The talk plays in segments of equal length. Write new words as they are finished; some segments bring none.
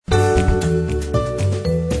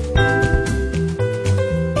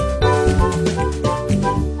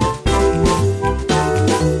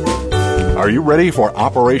Are you ready for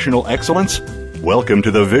operational excellence? Welcome to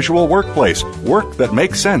the Visual Workplace, work that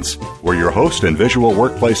makes sense, where your host and visual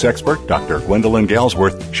workplace expert, Dr. Gwendolyn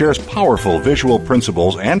Galsworth, shares powerful visual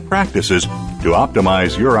principles and practices to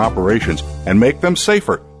optimize your operations and make them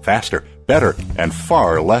safer, faster, better, and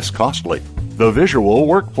far less costly. The Visual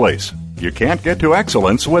Workplace. You can't get to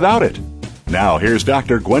excellence without it. Now, here's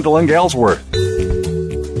Dr. Gwendolyn Galsworth.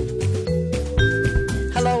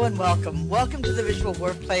 Hello and welcome. Welcome to the Visual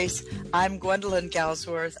Workplace. I'm Gwendolyn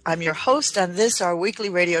Galsworth. I'm your host on this, our weekly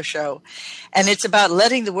radio show, and it's about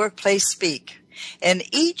letting the workplace speak. In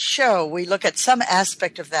each show, we look at some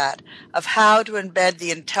aspect of that, of how to embed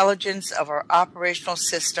the intelligence of our operational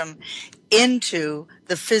system into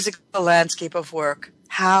the physical landscape of work.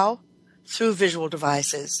 How? Through visual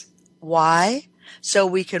devices. Why? So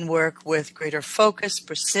we can work with greater focus,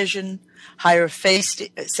 precision, higher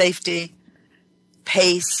safety,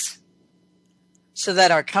 pace, so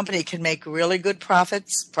that our company can make really good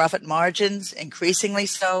profits, profit margins, increasingly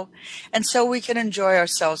so, and so we can enjoy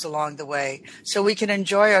ourselves along the way, so we can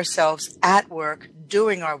enjoy ourselves at work,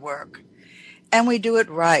 doing our work. And we do it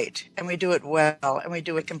right, and we do it well, and we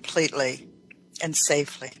do it completely and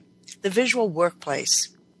safely. The Visual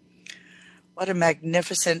Workplace. What a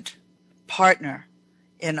magnificent partner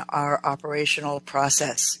in our operational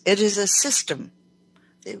process. It is a system.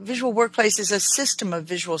 The Visual Workplace is a system of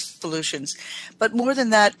visual solutions, but more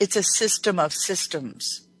than that, it's a system of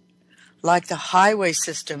systems. Like the highway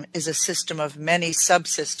system is a system of many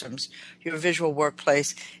subsystems, your Visual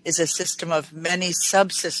Workplace is a system of many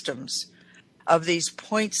subsystems of these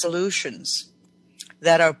point solutions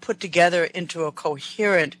that are put together into a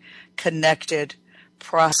coherent, connected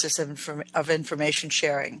process of information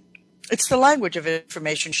sharing. It's the language of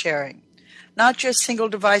information sharing, not just single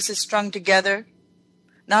devices strung together,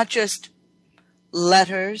 not just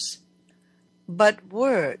letters, but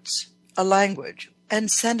words, a language, and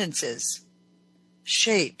sentences,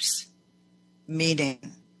 shapes,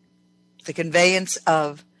 meaning, the conveyance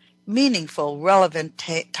of meaningful, relevant,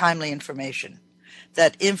 timely information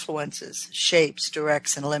that influences, shapes,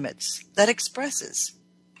 directs, and limits, that expresses.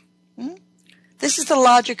 This is the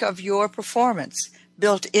logic of your performance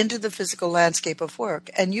built into the physical landscape of work,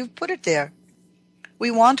 and you've put it there.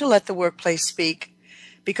 We want to let the workplace speak,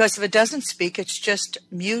 because if it doesn't speak, it's just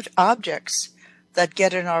mute objects that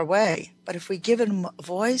get in our way. But if we give them a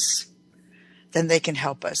voice, then they can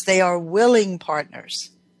help us. They are willing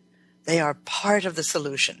partners. They are part of the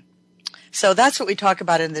solution. So that's what we talk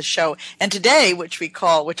about in this show. And today, which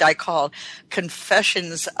I call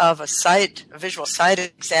Confessions of a Visual Site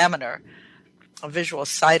Examiner, a visual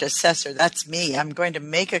site assessor. That's me. I'm going to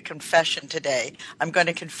make a confession today. I'm going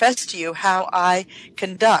to confess to you how I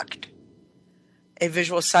conduct a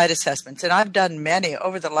visual site assessment. And I've done many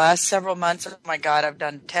over the last several months. Oh my God, I've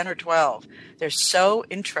done 10 or 12. They're so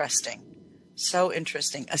interesting. So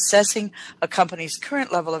interesting. Assessing a company's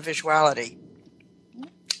current level of visuality.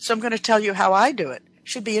 So I'm going to tell you how I do it.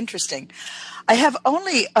 Should be interesting. I have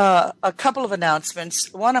only a couple of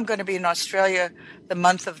announcements. One, I'm going to be in Australia the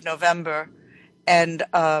month of November and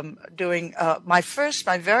doing my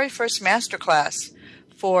very first masterclass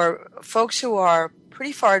for folks who are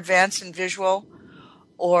pretty far advanced in visual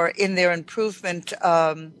or in their improvement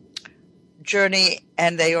journey,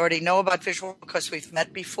 and they already know about visual because we've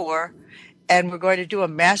met before. And we're going to do a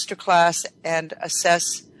masterclass and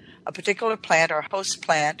assess a particular plant, our host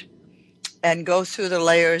plant, and go through the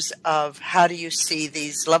layers of how do you see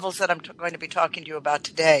these levels that I'm going to be talking to you about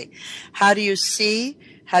today. How do you see?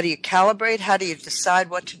 How do you calibrate? How do you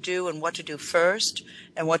decide what to do and what to do first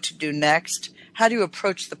and what to do next? How do you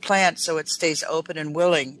approach the plant so it stays open and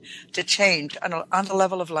willing to change on the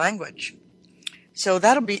level of language? So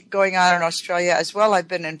that'll be going on in Australia as well. I've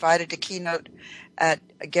been invited to keynote at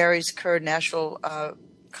Gary's Kerr National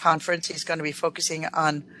Conference. He's going to be focusing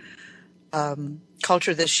on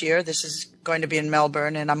culture this year. This is going to be in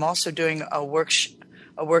Melbourne, and I'm also doing a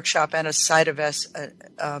workshop and a site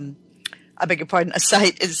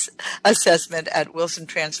assessment at Wilson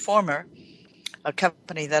Transformer, a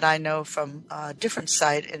company that I know from a different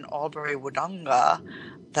site in Albury, Wodonga.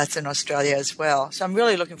 That's in Australia as well. So I'm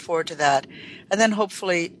really looking forward to that. And then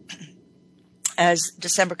hopefully, as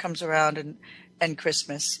December comes around and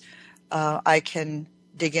Christmas, I can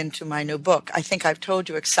dig into my new book. I think I've told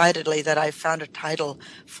you excitedly that I found a title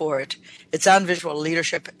for it. It's on visual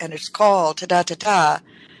leadership, and it's called, The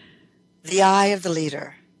Eye of the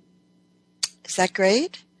Leader. Is that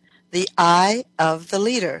great? The eye of the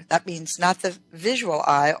leader. That means not the visual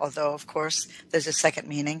eye, although, of course, there's a second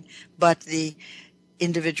meaning, but the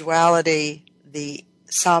individuality, the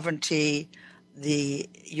sovereignty, the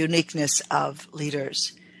uniqueness of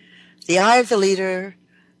leaders. The Eye of the Leader,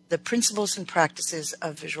 The Principles and Practices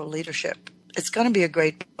of Visual Leadership. It's going to be a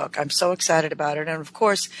great book. I'm so excited about it. And of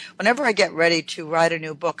course, whenever I get ready to write a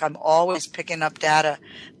new book, I'm always picking up data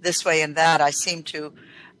this way and that. I seem to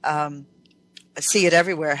see it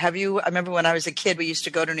everywhere. I remember when I was a kid, we used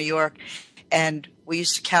to go to New York and we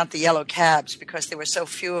used to count the yellow cabs because there were so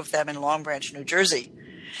few of them in Long Branch, New Jersey.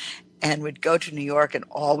 And we'd go to New York and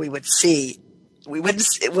all we would see,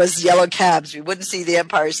 it was yellow cabs. We wouldn't see the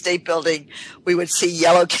Empire State Building. We would see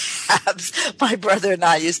yellow cabs. My brother and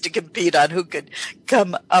I used to compete on who could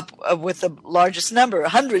come up with the largest number,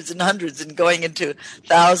 hundreds and hundreds, and going into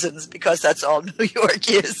thousands, because that's all New York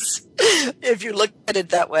is, if you look at it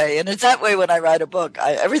that way. And it's that way when I write a book.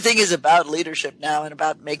 Everything is about leadership now and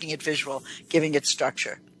about making it visual, giving it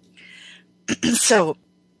structure. So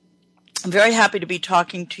I'm very happy to be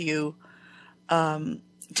talking to you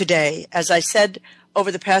today. As I said, over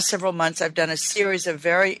the past several months, I've done a series of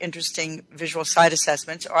very interesting visual site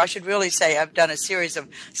assessments, or I should really say I've done a series of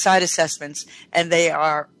site assessments, and they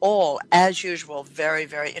are all, as usual, very,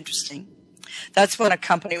 very interesting. That's when a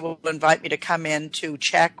company will invite me to come in to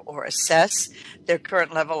check or assess their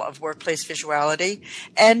current level of workplace visuality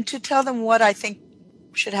and to tell them what I think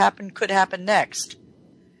could happen next.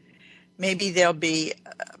 Maybe I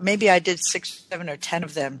did 6, 7, or 10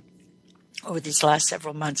 of them over these last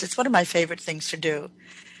several months. It's one of my favorite things to do.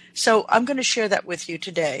 So I'm going to share that with you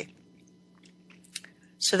today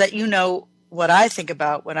so that you know what I think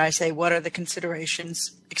about when I say what are the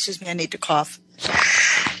considerations. Excuse me, I need to cough.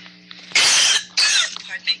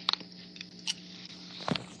 Pardon me.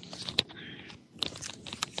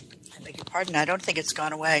 I beg your pardon. I don't think it's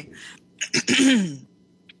gone away.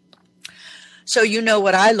 So you know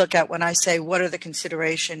what I look at when I say what are the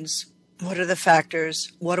considerations. What are the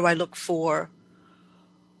factors? What do I look for?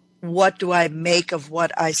 What do I make of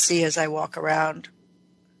what I see as I walk around?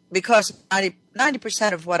 Because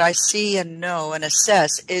 90% of what I see and know and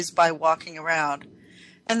assess is by walking around.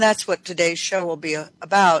 And that's what today's show will be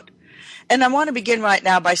about. And I want to begin right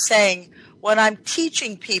now by saying when I'm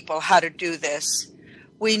teaching people how to do this,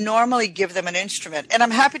 we normally give them an instrument. And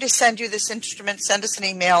I'm happy to send you this instrument. Send us an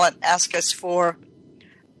email and ask us for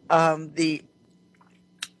the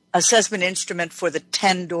assessment instrument for the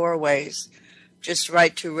 10 doorways. Just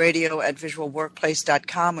write to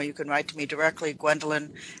radio@visualworkplace.com, or you can write to me directly,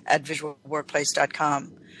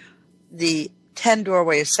 Gwendolyn@visualworkplace.com. The 10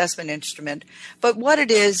 doorway assessment instrument. But what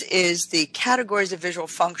it is the categories of visual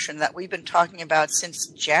function that we've been talking about since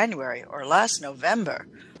January or last November,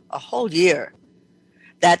 a whole year,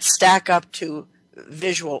 that stack up to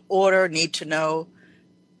visual order, need to know,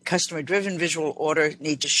 customer-driven visual order,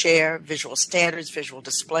 need to share, visual standards, visual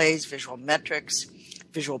displays, visual metrics,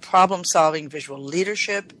 visual problem-solving, visual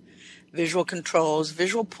leadership, visual controls,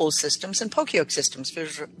 visual pull systems, and poka-yoke systems,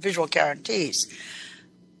 visual guarantees.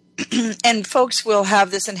 And folks will have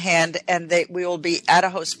this in hand, and we will be at a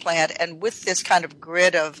host plant, and with this kind of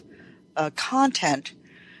grid of content,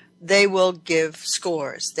 they will give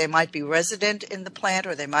scores. They might be resident in the plant,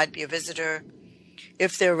 or they might be a visitor.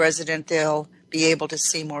 If they're resident, they'll be able to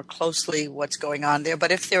see more closely what's going on there.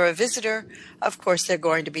 But if they're a visitor, of course, they're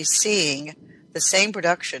going to be seeing the same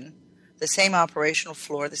production, the same operational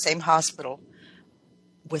floor, the same hospital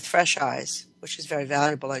with fresh eyes, which is very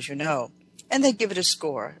valuable, as you know. And they give it a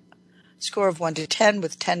score of 1 to 10,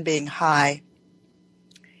 with 10 being high.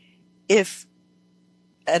 If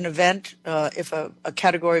an event, if a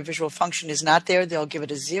category of visual function is not there, they'll give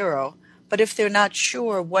it a 0. But if they're not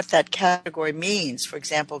sure what that category means, for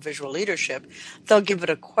example, visual leadership, they'll give it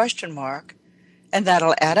a question mark, and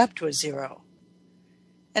that'll add up to a 0.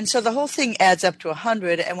 And so the whole thing adds up to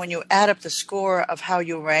 100, and when you add up the score of how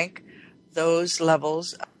you rank those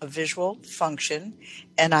levels of visual function,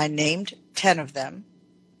 and I named 10 of them,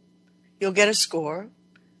 you'll get a score,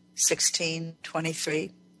 16,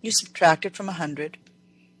 23. You subtract it from 100,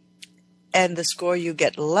 and the score you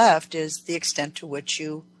get left is the extent to which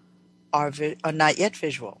you are not yet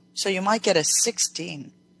visual. So you might get a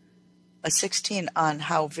 16 on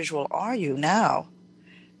how visual are you now,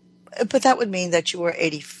 but that would mean that you were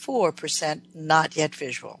 84% not yet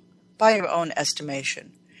visual by your own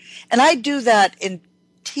estimation. And I do that in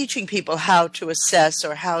teaching people how to assess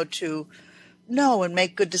or how to know and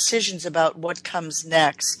make good decisions about what comes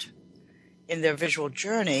next in their visual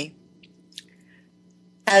journey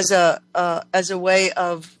as a way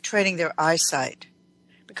of training their eyesight.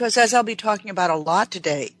 Because as I'll be talking about a lot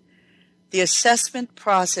today, the assessment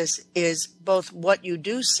process is both what you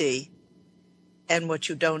do see and what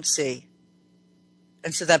you don't see.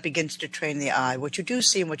 And so that begins to train the eye, what you do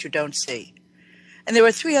see and what you don't see. And there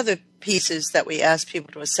were 3 other pieces that we asked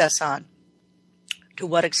people to assess on, To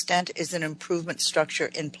what extent is an improvement structure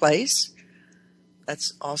in place?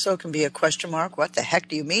 That's also can be a question mark. What the heck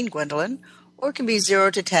do you mean, Gwendolyn? Or it can be 0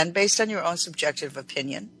 to 10 based on your own subjective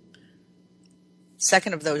opinion.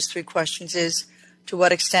 Second of those three questions is, to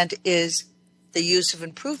what extent is the use of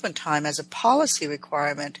improvement time as a policy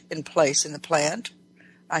requirement in place in the plant?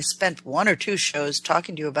 I spent 1 or 2 shows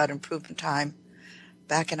talking to you about improvement time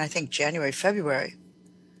back in, I think, January, February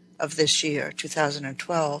of this year,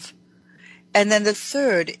 2012. And then the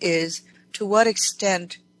third is, to what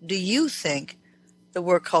extent do you think the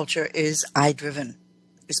work culture is I-driven,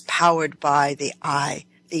 is powered by the I,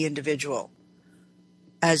 the individual,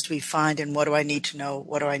 as we find in what do I need to know,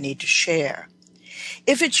 what do I need to share?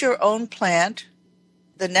 If it's your own plant,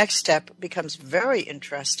 the next step becomes very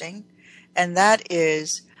interesting, and that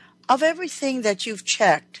is, of everything that you've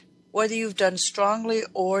checked, whether you've done strongly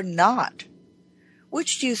or not,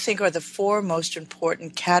 which do you think are the 4 most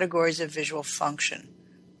important categories of visual function?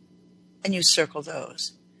 And you circle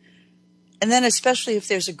those. And then especially if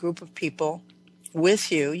there's a group of people with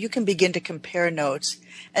you, you can begin to compare notes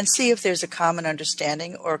and see if there's a common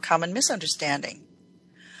understanding or a common misunderstanding.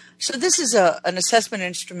 So this is an assessment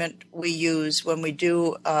instrument we use when we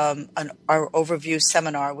do our overview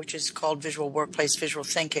seminar, which is called Visual Workplace Visual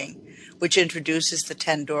Thinking, which introduces the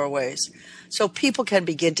 10 doorways. So people can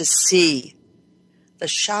begin to see the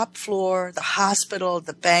shop floor, the hospital,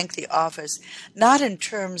 the bank, the office, not in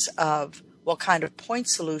terms of what kind of point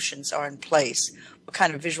solutions are in place, what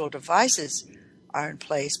kind of visual devices are in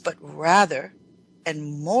place, but rather,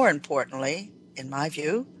 and more importantly, in my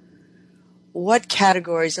view, what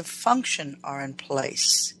categories of function are in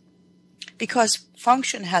place. Because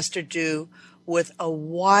function has to do with a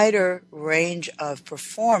wider range of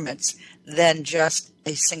performance than just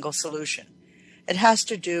a single solution. It has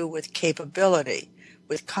to do with capability,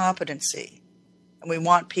 with competency, and we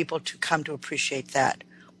want people to come to appreciate that.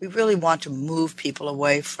 We really want to move people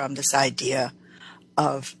away from this idea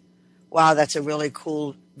of, wow, that's a really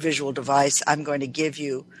cool visual device. I'm going to give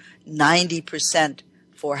you 90%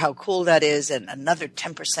 for how cool that is and another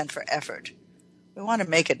 10% for effort. We want to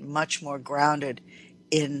make it much more grounded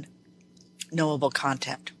in knowable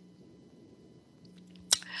content.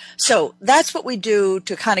 So that's what we do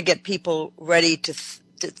to kind of get people ready to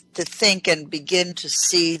think and begin to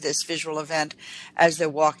see this visual event as they're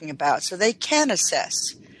walking about, so they can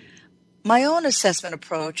assess. My own assessment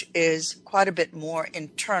approach is quite a bit more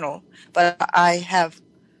internal, but I have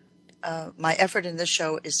my effort in this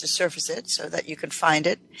show is to surface it so that you can find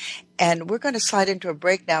it. And we're going to slide into a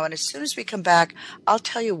break now, and as soon as we come back, I'll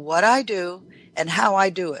tell you what I do and how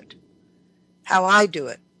I do it.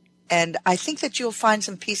 And I think that you'll find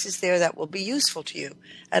some pieces there that will be useful to you.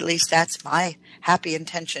 At least that's my happy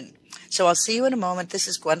intention. So I'll see you in a moment. This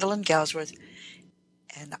is Gwendolyn Galsworth,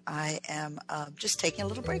 and I am just taking a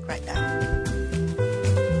little break right now.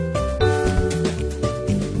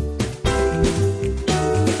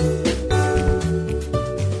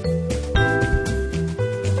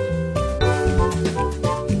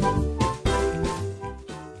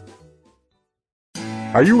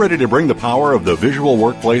 Are you ready to bring the power of the visual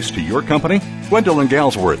workplace to your company? Gwendolyn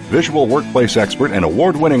Galsworth, visual workplace expert and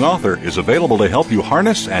award-winning author, is available to help you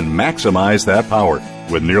harness and maximize that power.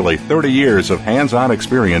 With nearly 30 years of hands-on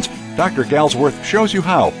experience, Dr. Galsworth shows you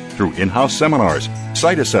how through in-house seminars,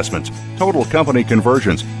 site assessments, total company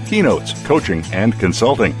conversions, keynotes, coaching, and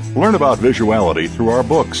consulting. Learn about visuality through our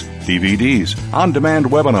books, DVDs, on-demand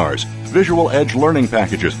webinars, Visual Edge learning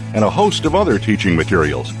packages, and a host of other teaching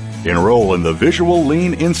materials. Enroll in the Visual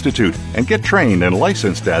Lean Institute and get trained and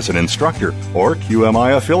licensed as an instructor or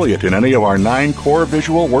QMI affiliate in any of our 9 core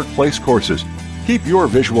visual workplace courses. Keep your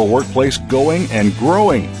visual workplace going and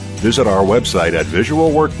growing. Visit our website at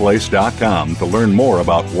visualworkplace.com to learn more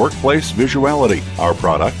about workplace visuality, our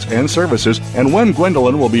products and services, and when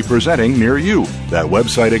Gwendolyn will be presenting near you. That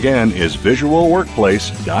website again is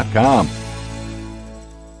visualworkplace.com.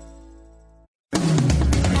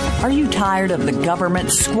 Are you tired of the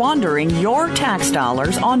government squandering your tax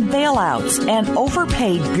dollars on bailouts and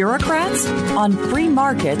overpaid bureaucrats? On Free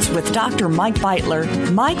Markets with Dr. Mike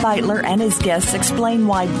Beitler and his guests explain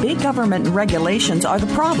why big government regulations are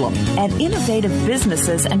the problem and innovative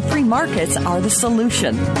businesses and free markets are the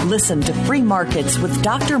solution. Listen to Free Markets with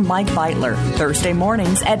Dr. Mike Beitler, Thursday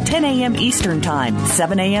mornings at 10 a.m. Eastern Time,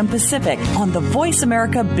 7 a.m. Pacific on the Voice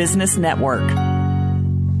America Business Network.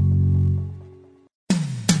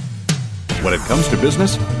 When it comes to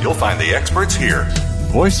business, you'll find the experts here.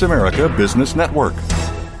 Voice America Business Network.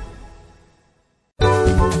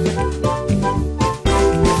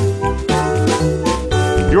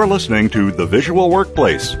 You're listening to The Visual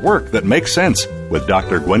Workplace, Work That Makes Sense, with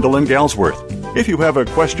Dr. Gwendolyn Galsworth. If you have a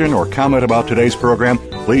question or comment about today's program,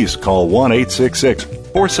 please call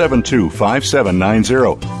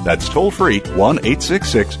 1-866-472-5790. That's toll free,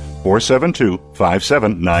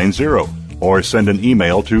 1-866-472-5790. Or send an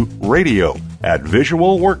email to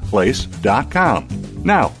radio@visualworkplace.com.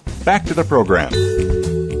 Now, back to the program.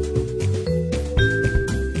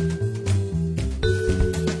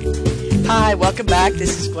 Hi, welcome back.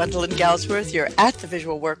 This is Gwendolyn Galsworth. You're at the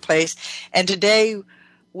Visual Workplace, and today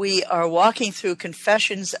we are walking through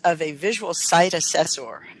Confessions of a Visual Sight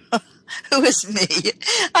Assessor. Who is me?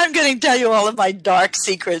 I'm going to tell you all of my dark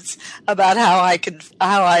secrets about how I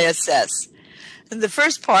assess. In the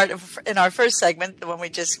first part in our first segment, the one we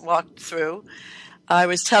just walked through, I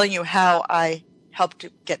was telling you how I helped to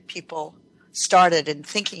get people started in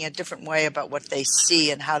thinking a different way about what they see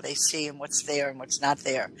and how they see and what's there and what's not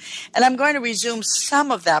there. And I'm going to resume some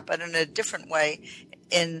of that, but in a different way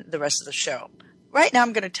in the rest of the show. Right now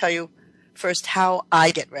I'm going to tell you first how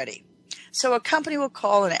I get ready. So a company will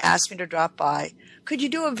call and ask me to drop by. Could you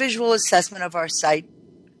do a visual assessment of our site?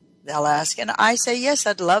 They'll ask, and I say, yes,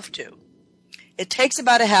 I'd love to. It takes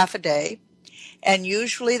about a half a day, and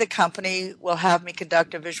usually the company will have me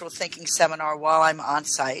conduct a visual thinking seminar while I'm on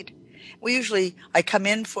site. I come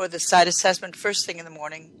in for the site assessment first thing in the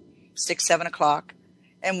morning, 6, 7 o'clock,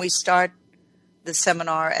 and we start the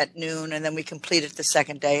seminar at noon, and then we complete it the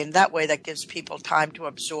second day. And that way, that gives people time to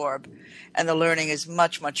absorb, and the learning is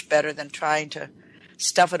much, much better than trying to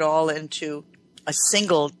stuff it all into a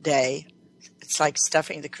single day. It's like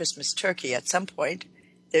stuffing the Christmas turkey. At some point,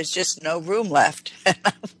 there's just no room left.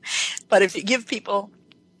 But if you give people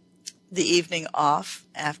the evening off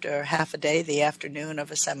after half a day, the afternoon of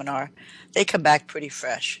a seminar, they come back pretty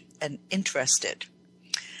fresh and interested.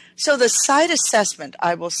 So the site assessment,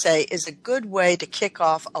 I will say, is a good way to kick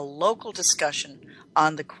off a local discussion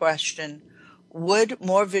on the question, would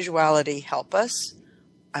more visuality help us?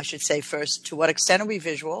 I should say first, to what extent are we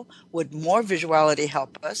visual? Would more visuality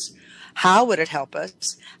help us? How would it help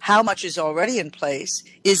us? How much is already in place?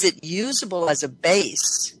 Is it usable as a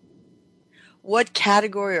base? What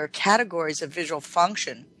category or categories of visual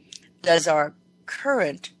function does our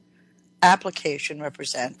current application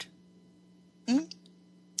represent?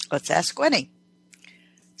 Let's ask Gwenny.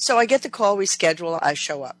 So I get the call, we schedule, I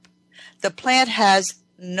show up. The plant has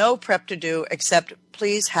no prep to do except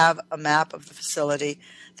please have a map of the facility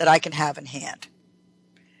that I can have in hand.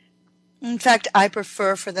 In fact, I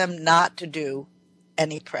prefer for them not to do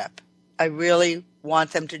any prep. I really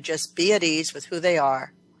want them to just be at ease with who they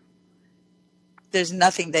are. There's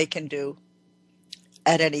nothing they can do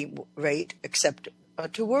at any rate except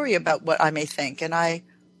to worry about what I may think. And I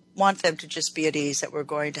want them to just be at ease that we're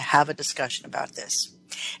going to have a discussion about this.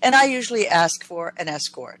 And I usually ask for an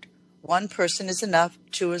escort. 1 person is enough,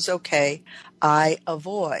 2 is okay. I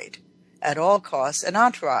avoid at all costs an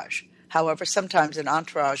entourage. However, sometimes an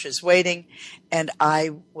entourage is waiting, and I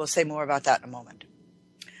will say more about that in a moment.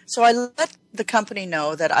 So I let the company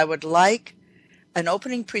know that I would like an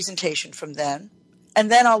opening presentation from them, and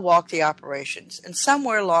then I'll walk the operations. And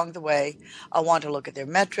somewhere along the way, I want to look at their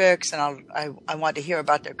metrics, and I want to hear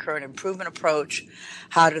about their current improvement approach.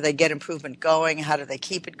 How do they get improvement going? How do they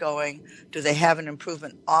keep it going? Do they have an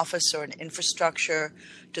improvement office or an infrastructure?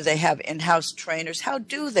 Do they have in-house trainers? How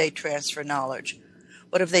do they transfer knowledge?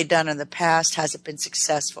 What have they done in the past? Has it been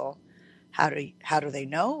successful? How do they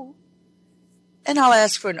know? And I'll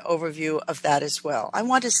ask for an overview of that as well. I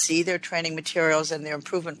want to see their training materials and their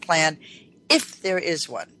improvement plan, if there is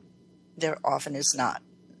one. There often is not.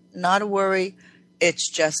 Not a worry. It's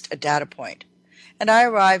just a data point. And I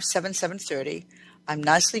arrive 7:30. I'm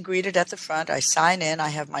nicely greeted at the front. I sign in. I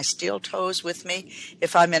have my steel toes with me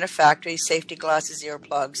if I'm in a factory, safety glasses,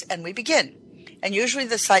 earplugs, and we begin. And usually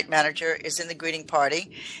the site manager is in the greeting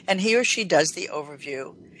party, and he or she does the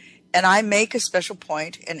overview. And I make a special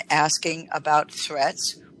point in asking about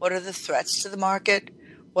threats. What are the threats to the market?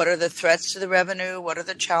 What are the threats to the revenue? What are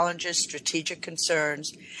the challenges, strategic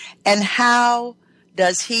concerns? And how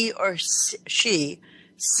does he or she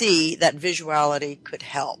see that visuality could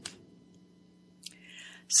help?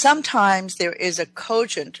 Sometimes there is a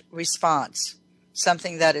cogent response,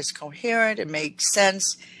 something that is coherent and makes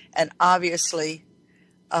sense, and obviously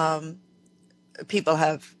people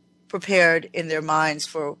have prepared in their minds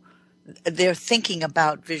for their thinking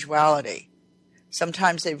about visuality.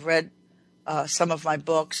 Sometimes they've read some of my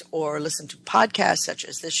books or listened to podcasts such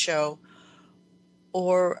as this show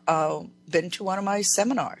or been to one of my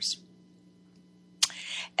seminars.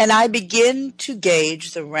 And I begin to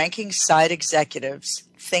gauge the ranking site executive's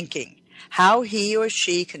thinking, how he or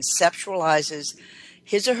she conceptualizes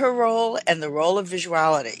his or her role and the role of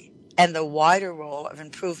visuality and the wider role of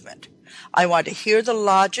improvement. I want to hear the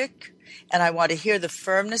logic, and I want to hear the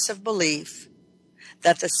firmness of belief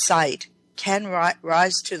that the site can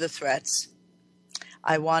rise to the threats.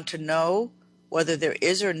 I want to know whether there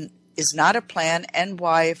is or is not a plan and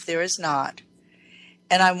why if there is not.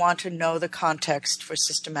 And I want to know the context for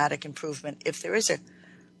systematic improvement if there is a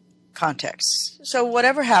context. So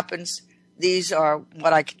whatever happens, these are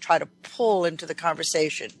what I try to pull into the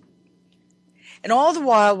conversation. And all the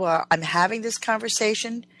while I'm having this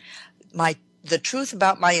conversation, the truth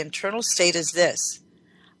about my internal state is this.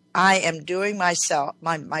 I am doing my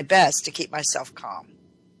best to keep myself calm.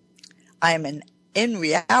 I am in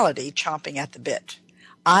reality chomping at the bit.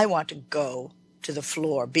 I want to go to the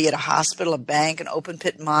floor, be it a hospital, a bank, an open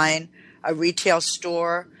pit mine, a retail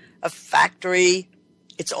store, a factory.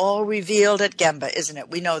 It's all revealed at Gemba, isn't it?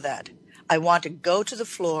 We know that. I want to go to the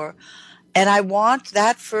floor, and I want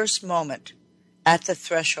that first moment at the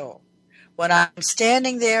threshold when I'm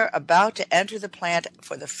standing there about to enter the plant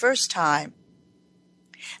for the first time,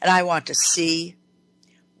 and I want to see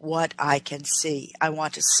what I can see. I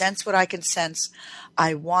want to sense what I can sense.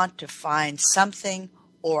 I want to find something,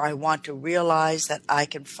 or I want to realize that I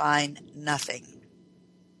can find nothing.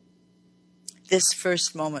 This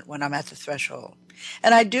first moment when I'm at the threshold.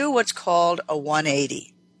 And I do what's called a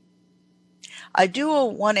 180. I do a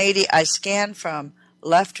 180. I scan from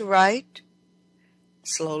left to right,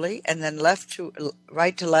 slowly, and then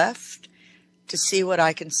right to left to see what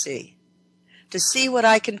I can see. To see what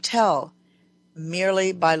I can tell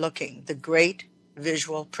merely by looking. The great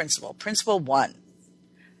visual principle. Principle 1.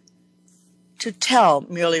 To tell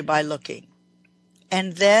merely by looking.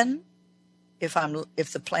 And then, if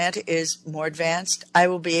the plant is more advanced, I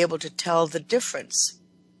will be able to tell the difference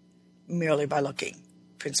merely by looking.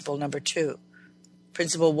 Principle number 2.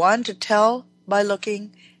 Principle 1, to tell by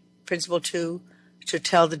looking. Principle 2, to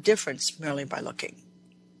tell the difference merely by looking.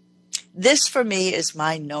 This, for me, is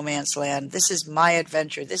my no man's land. This is my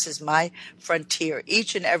adventure. This is my frontier.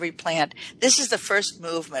 Each and every plant. This is the first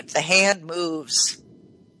movement. The hand moves.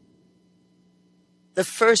 The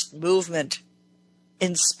first movement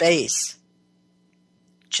in space.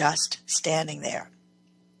 Just standing there.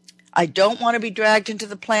 I don't want to be dragged into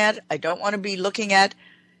the plant. I don't want to be looking at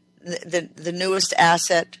the newest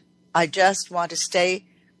asset. I just want to stay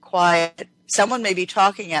quiet. Someone may be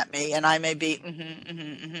talking at me, and I may be,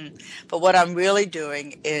 But what I'm really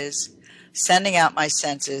doing is sending out my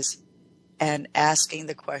senses and asking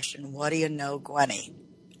the question, what do you know, Gwenny?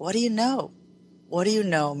 What do you know? What do you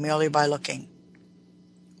know merely by looking?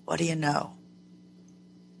 What do you know?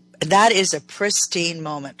 That is a pristine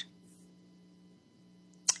moment.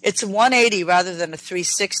 It's a 180 rather than a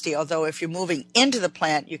 360, although if you're moving into the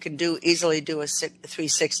plant, you can easily do a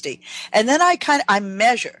 360. And then I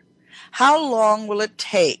measure. How long will it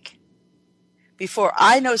take before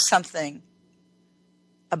I know something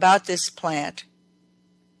about this plant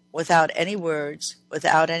without any words,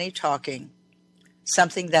 without any talking,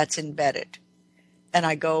 something that's embedded? And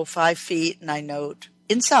I go 5 feet and I note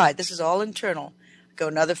inside, this is all internal. I go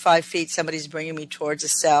another 5 feet, somebody's bringing me towards a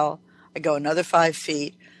cell. I go another 5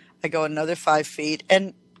 feet. I go another 5 feet.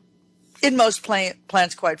 And in most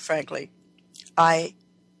plants, quite frankly, I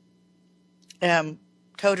am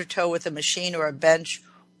toe-to-toe with a machine or a bench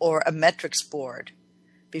or a metrics board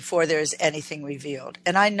before there is anything revealed.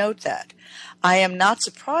 And I note that. I am not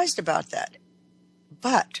surprised about that,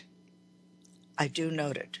 but I do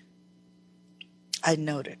note it. I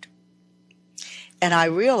note it. And I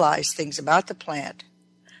realize things about the plant,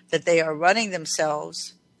 that they are running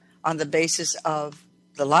themselves on the basis of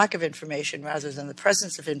the lack of information rather than the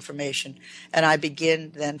presence of information, and I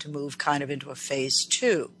begin then to move kind of into a phase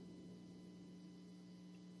 2.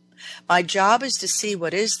 My job is to see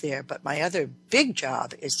what is there, but my other big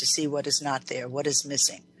job is to see what is not there, what is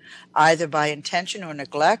missing, either by intention or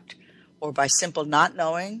neglect, or by simple not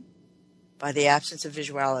knowing, by the absence of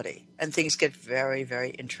visuality. And things get very, very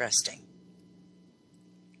interesting.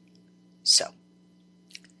 So,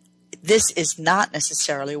 this is not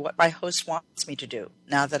necessarily what my host wants me to do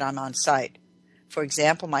now that I'm on site. For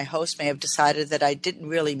example, my host may have decided that I didn't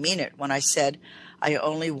really mean it when I said I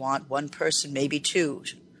only want one person, maybe 2,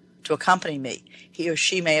 to accompany me. He or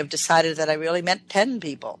she may have decided that I really meant 10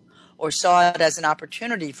 people, or saw it as an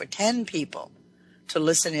opportunity for 10 people to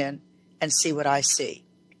listen in and see what I see.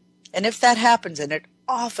 And if that happens, and it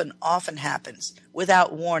often happens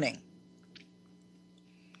without warning,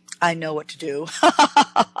 I know what to do.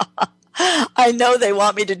 I know they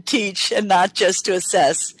want me to teach and not just to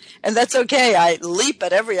assess. And that's okay. I leap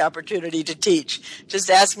at every opportunity to teach.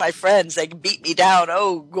 Just ask my friends. They can beat me down.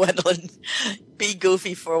 Oh, Gwendolyn, be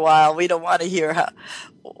goofy for a while. We don't want to hear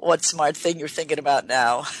what smart thing you're thinking about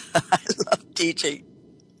now. I love teaching.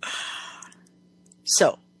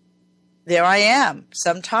 So there I am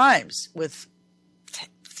sometimes with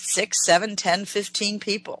 6, 7, 10, 15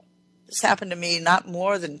 people. This happened to me not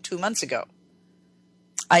more than 2 months ago.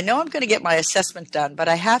 I know I'm going to get my assessment done, but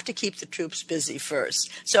I have to keep the troops busy first.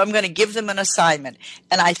 So I'm going to give them an assignment.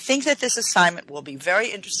 And I think that this assignment will be very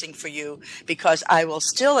interesting for you because I will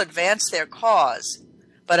still advance their cause,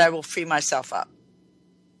 but I will free myself up.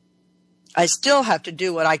 I still have to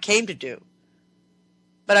do what I came to do,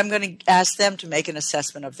 but I'm going to ask them to make an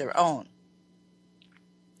assessment of their own.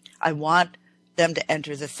 I want them to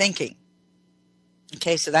enter the thinking.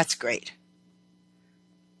 Okay, so that's great.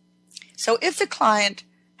 So if the client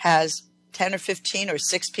has 10 or 15 or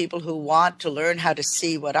 6 people who want to learn how to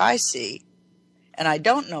see what I see, and I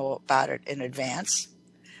don't know about it in advance,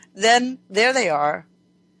 then there they are.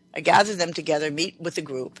 I gather them together, meet with the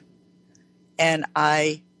group, and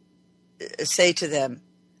I say to them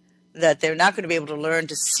that they're not going to be able to learn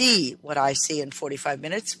to see what I see in 45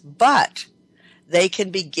 minutes, but they can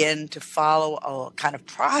begin to follow a kind of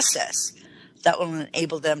process that will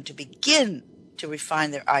enable them to begin to refine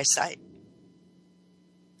their eyesight.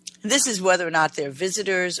 This is whether or not they're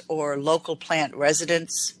visitors or local plant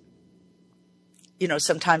residents. You know,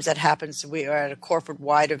 sometimes that happens. We are at a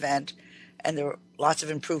corporate-wide event, and there are lots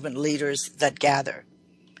of improvement leaders that gather.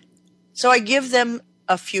 So I give them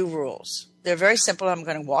a few rules. They're very simple. I'm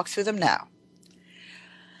going to walk through them now.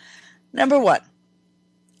 Number 1,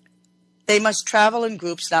 they must travel in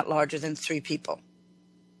groups not larger than 3 people.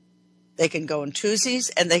 They can go in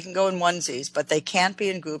twosies and they can go in onesies, but they can't be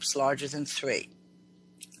in groups larger than 3.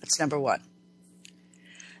 That's number 1.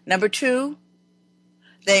 Number 2,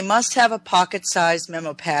 they must have a pocket-sized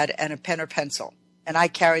memo pad and a pen or pencil. And I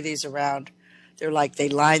carry these around. They're like they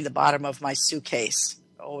line the bottom of my suitcase.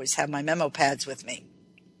 I always have my memo pads with me.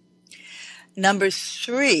 Number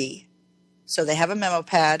 3, so they have a memo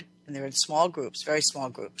pad and they're in small groups, very small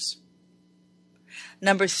groups.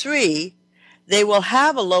 Number 3, they will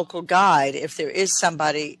have a local guide if there is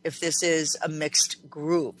somebody, if this is a mixed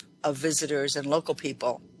group of visitors and local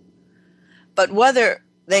people. But whether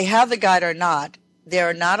they have the guide or not, they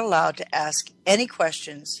are not allowed to ask any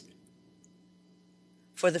questions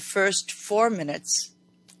for the first 4 minutes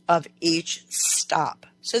of each stop.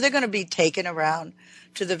 So they're going to be taken around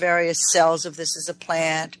to the various cells of this is a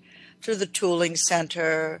plant, to the tooling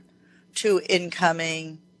center, to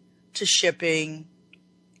incoming, to shipping.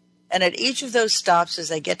 And at each of those stops, as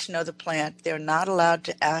they get to know the plant, they're not allowed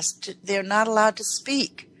to they're not allowed to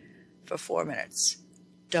speak for 4 minutes.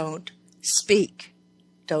 Don't speak.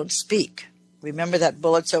 Don't speak. Remember that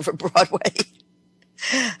Bullets Over Broadway?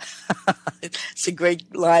 It's a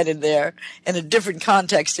great line in there. In a different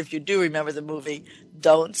context, if you do remember the movie,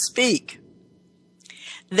 don't speak.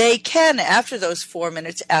 They can, after those 4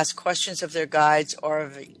 minutes, ask questions of their guides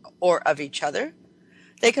or of each other.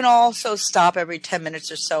 They can also stop every 10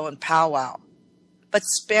 minutes or so and powwow, but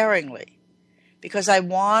sparingly, because I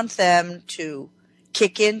want them to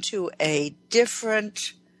kick into a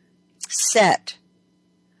different set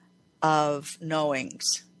of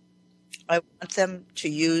knowings. I want them to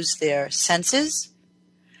use their senses.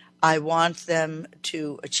 I want them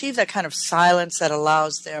to achieve that kind of silence that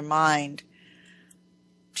allows their mind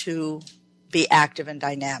to be active and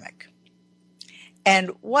dynamic.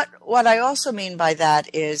 And what I also mean by that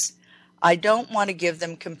is I don't want to give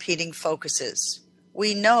them competing focuses.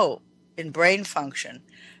 We know in brain function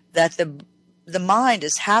that the mind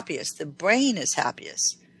is happiest, the brain is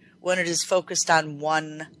happiest when it is focused on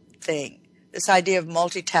one thing. This idea of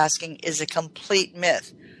multitasking is a complete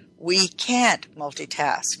myth. We can't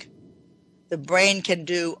multitask. The brain can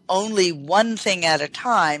do only one thing at a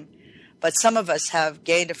time, but some of us have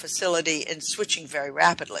gained a facility in switching very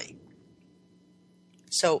rapidly.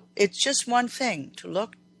 So it's just one thing, to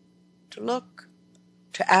look,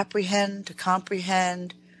 to apprehend, to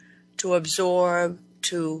comprehend, to absorb,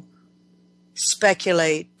 to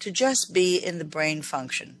speculate, to just be in the brain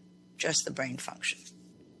function, just the brain function.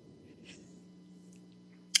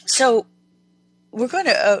 So we're going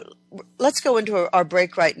to, let's go into our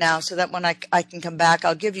break right now so that when I can come back,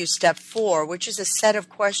 I'll give you step 4, which is a set of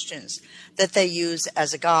questions that they use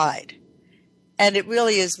as a guide. And it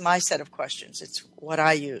really is my set of questions. It's what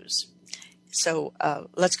I use. So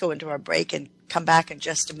let's go into our break and come back in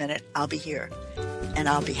just a minute. I'll be here and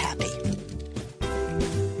I'll be happy.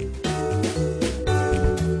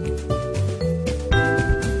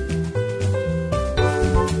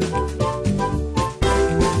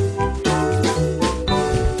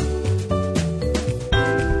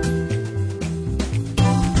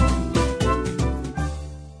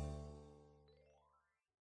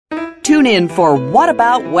 Tune in for What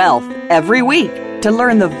About Wealth every week to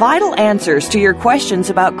learn the vital answers to your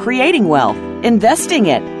questions about creating wealth, investing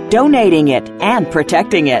it, donating it, and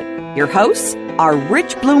protecting it. Your hosts are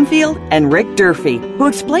Rich Bloomfield and Rick Durfee, who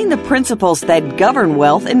explain the principles that govern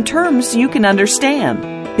wealth in terms you can understand.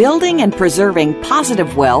 Building and preserving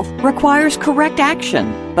positive wealth requires correct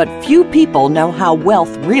action, but few people know how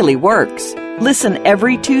wealth really works. Listen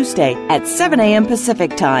every Tuesday at 7 a.m.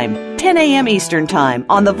 Pacific Time, 10 a.m. Eastern Time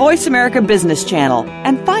on the Voice America Business Channel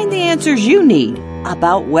and find the answers you need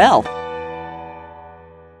about wealth.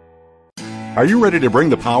 Are you ready to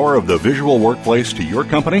bring the power of the visual workplace to your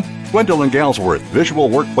company? Gwendolyn Galsworth, visual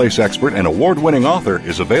workplace expert and award-winning author,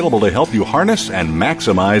 is available to help you harness and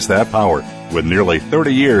maximize that power. With nearly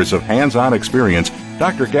 30 years of hands-on experience,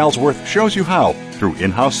 Dr. Galsworth shows you how through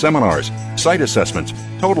in-house seminars, site assessments,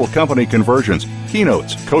 total company conversions,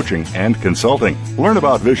 keynotes, coaching, and consulting. Learn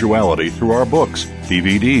about visuality through our books,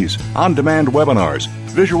 DVDs, on-demand webinars,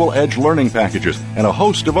 Visual Edge learning packages, and a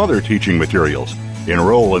host of other teaching materials.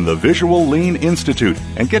 Enroll in the Visual Lean Institute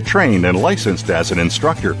and get trained and licensed as an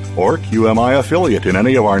instructor or QMI affiliate in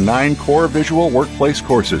any of our 9 core visual workplace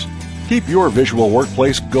courses. Keep your visual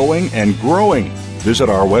workplace going and growing. Visit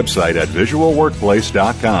our website at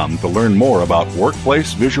visualworkplace.com to learn more about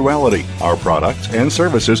workplace visuality, our products and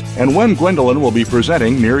services, and when Gwendolyn will be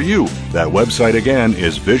presenting near you. That website again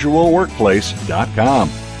is visualworkplace.com.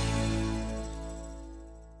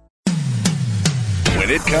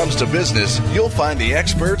 When it comes to business, you'll find the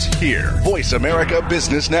experts here. Voice America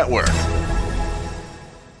Business Network.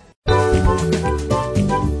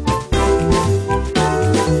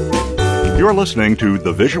 You're listening to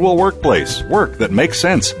The Visual Workplace, Work That Makes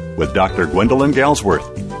Sense, with Dr. Gwendolyn Galsworth.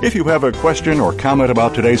 If you have a question or comment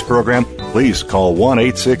about today's program, please call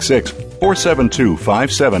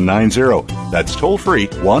 1-866-472-5790. That's toll-free,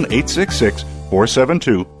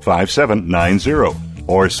 1-866-472-5790.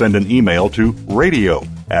 Or send an email to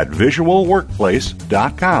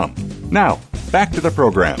radio@visualworkplace.com. Now, back to the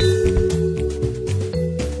program.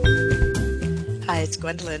 Hi, it's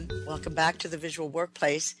Gwendolyn. Welcome back to the Visual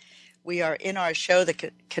Workplace. We are in our show,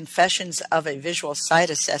 The Confessions of a Visual Site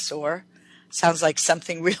Assessor. Sounds like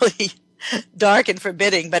something really dark and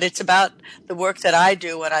forbidding, but it's about the work that I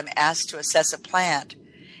do when I'm asked to assess a plant.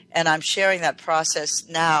 And I'm sharing that process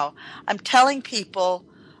now. I'm telling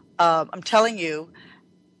you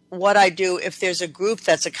what I do if there's a group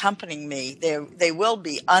that's accompanying me. They will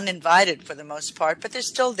be uninvited for the most part, but they're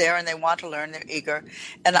still there and they want to learn, they're eager.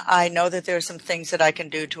 And I know that there are some things that I can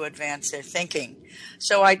do to advance their thinking.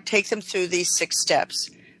 So I take them through these 6 steps.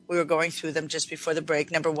 We were going through them just before the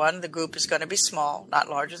break. Number 1, the group is going to be small, not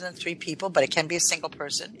larger than 3 people, but it can be a single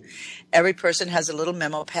person. Every person has a little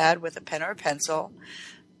memo pad with a pen or a pencil.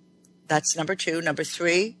 That's number 2. Number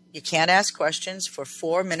 3, you can't ask questions for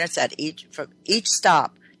 4 minutes for each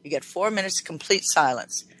stop. You get 4 minutes complete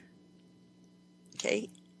silence. Okay.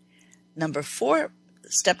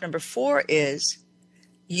 Step number 4 is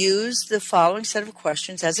use the following set of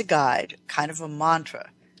questions as a guide, kind of a mantra.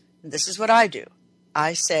 And this is what I do.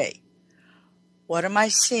 I say, what am I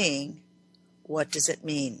seeing? What does it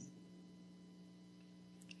mean?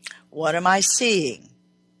 What am I seeing?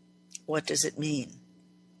 What does it mean?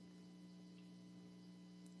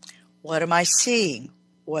 What am I seeing?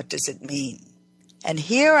 What does it mean? And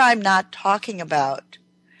here I'm not talking about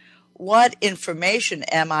what information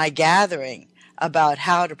am I gathering about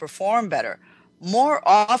how to perform better. More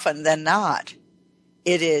often than not,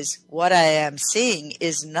 it is what I am seeing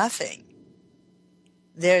is nothing.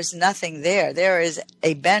 There's nothing there. There is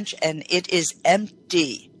a bench and it is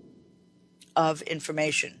empty of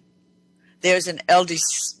information. There's an LCD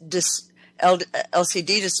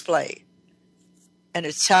display and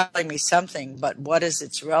it's telling me something, but what is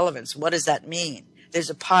its relevance? What does that mean? There's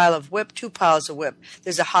a pile of WIP, 2 piles of WIP.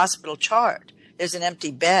 There's a hospital chart. There's an empty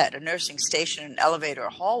bed, a nursing station, an elevator, a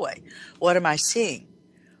hallway. What am I seeing?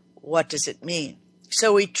 What does it mean?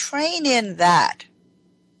 So we train in that.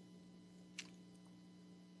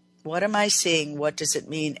 What am I seeing? What does it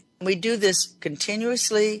mean? We do this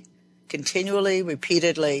continually,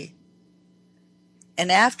 repeatedly.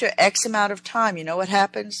 And after X amount of time, you know what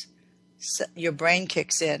happens? Your brain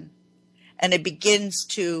kicks in. And it begins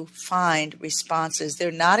to find responses.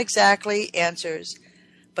 They're not exactly answers,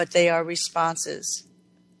 but they are responses,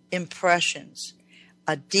 impressions.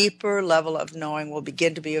 A deeper level of knowing will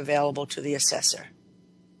begin to be available to the assessor.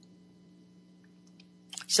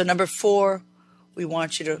 So number 4, we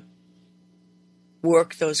want you to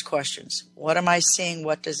work those questions. What am I seeing?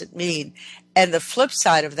 What does it mean? And the flip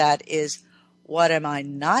side of that is, what am I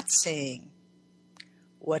not seeing?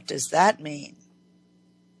 What does that mean?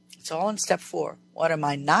 It's all in step 4. What am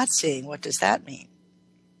I not seeing? What does that mean?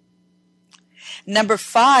 Number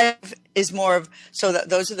 5 is more of, so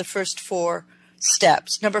those are the first 4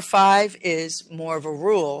 steps. Number 5 is more of a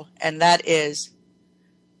rule, and that is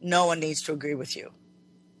no one needs to agree with you.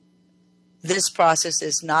 This process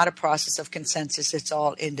is not a process of consensus. It's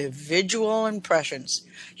all individual impressions.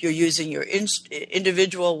 You're using your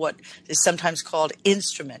individual, what is sometimes called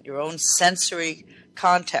instrument, your own sensory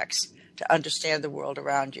context to understand the world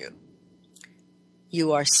around you.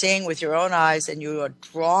 You are seeing with your own eyes, and you are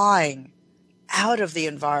drawing out of the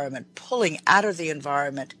environment, pulling out of the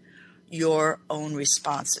environment your own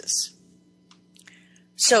responses.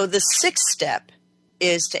 So the 6th step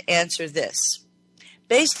is to answer this.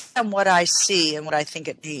 Based on what I see and what I think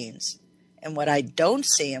it means, and what I don't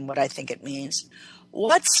see and what I think it means,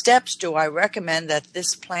 what steps do I recommend that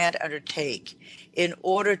this plant undertake in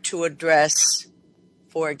order to address,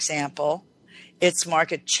 for example, its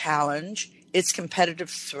market challenge, its competitive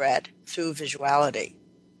threat through visuality?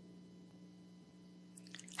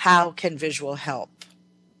 How can visual help?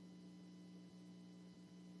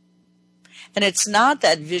 And it's not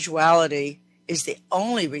that visuality is the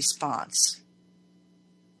only response,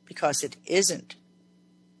 because it isn't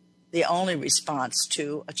the only response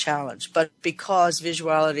to a challenge, but because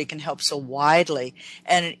visuality can help so widely,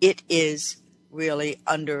 and it is really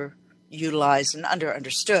underutilized and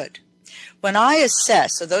understood. When I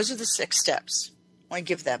assess, so those are the 6 steps, I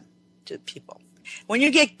give them to people. When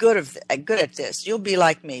you get good at this, you'll be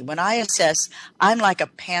like me. When I assess, I'm like a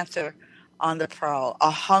panther on the prowl,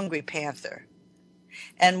 a hungry panther.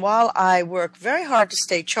 And while I work very hard to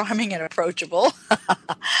stay charming and approachable,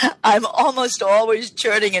 I'm almost always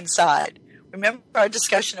churning inside. Remember our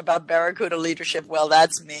discussion about Barracuda leadership? Well,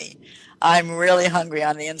 that's me. I'm really hungry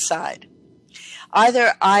on the inside.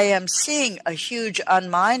 Either I am seeing a huge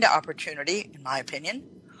unmined opportunity, in my opinion,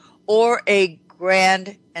 or a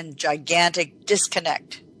grand and gigantic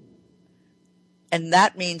disconnect. And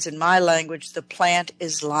that means, in my language, the plant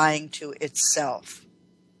is lying to itself.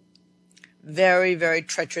 Very, very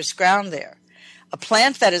treacherous ground there. A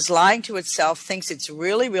plant that is lying to itself thinks it's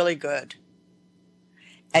really, really good.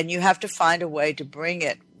 And you have to find a way to bring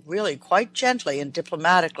it really quite gently and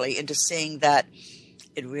diplomatically into seeing that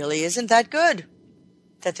it really isn't that good,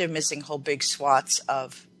 that they're missing whole big swaths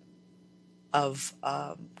of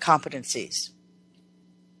competencies.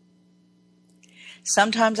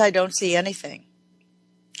 Sometimes I don't see anything.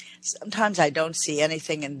 Sometimes I don't see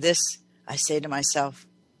anything, and this, I say to myself,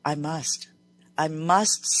 I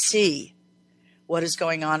must see what is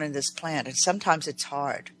going on in this plant, and sometimes it's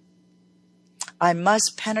hard. I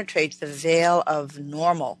must penetrate the veil of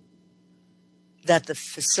normal that the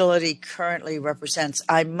facility currently represents.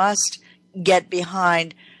 I must get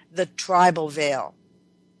behind the tribal veil,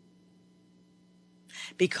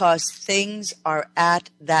 because things are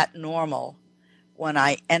at that normal when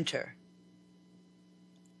I enter.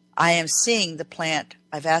 I am seeing the plant.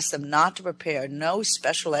 I've asked them not to prepare, no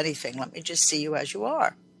special anything. Let me just see you as you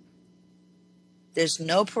are. There's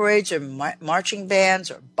no parades or marching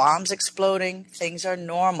bands or bombs exploding. Things are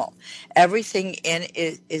normal. Everything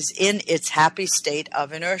is in its happy state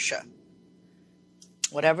of inertia,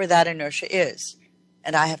 whatever that inertia is.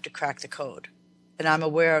 And I have to crack the code. And I'm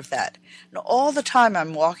aware of that. And all the time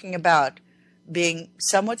I'm walking about being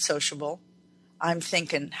somewhat sociable, I'm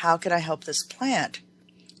thinking, how can I help this plant?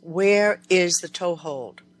 Where is the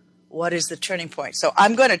toehold? What is the turning point? So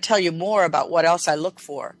I'm going to tell you more about what else I look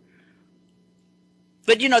for.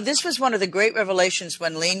 But, this was one of the great revelations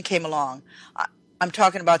when Lean came along. I'm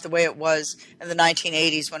talking about the way it was in the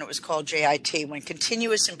 1980s when it was called JIT, when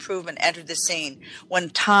continuous improvement entered the scene, when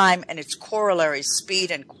time and its corollaries, speed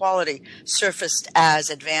and quality, surfaced as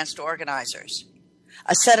advanced organizers.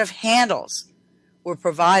 A set of handles were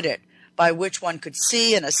provided by which one could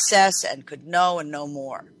see and assess and could know and know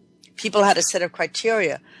more. People had a set of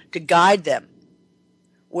criteria to guide them,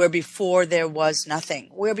 where before there was nothing.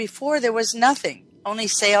 Where before there was nothing, only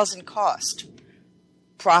sales and cost,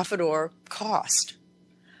 profit or cost.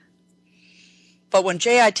 But when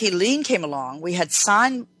JIT Lean came along, we had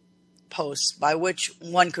signposts by which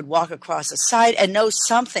one could walk across a site and know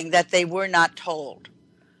something that they were not told.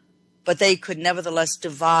 But they could nevertheless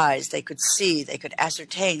devise, they could see, they could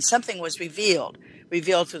ascertain. Something was revealed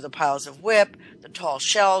through the piles of WIP, the tall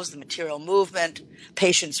shelves, the material movement,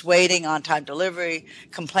 patients waiting, on-time delivery,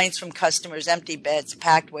 complaints from customers, empty beds,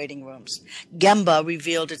 packed waiting rooms. Gemba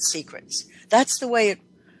revealed its secrets. That's the way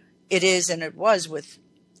it is and it was with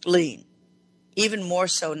Lean. Even more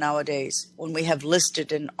so nowadays when we have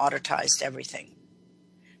listed and auditized everything.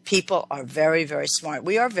 People are very, very smart.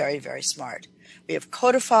 We are very, very smart. We have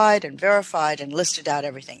codified and verified and listed out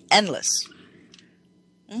everything. Endless.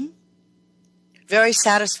 Very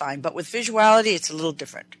satisfying. But with visuality, it's a little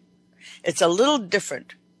different. It's a little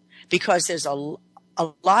different because there's a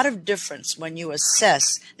lot of difference when you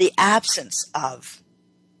assess the absence of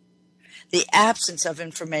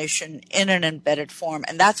information in an embedded form.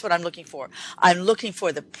 And that's what I'm looking for. I'm looking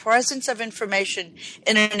for the presence of information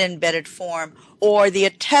in an embedded form, or the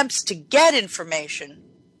attempts to get information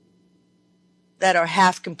that are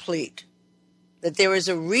half complete, that there is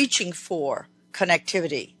a reaching for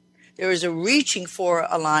connectivity. There is a reaching for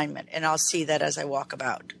alignment, and I'll see that as I walk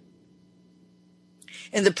about.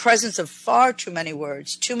 In the presence of far too many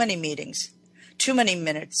words, too many meetings, too many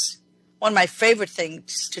minutes, one of my favorite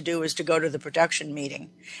things to do is to go to the production meeting,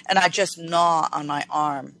 and I just gnaw on my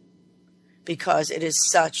arm because it is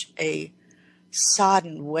such a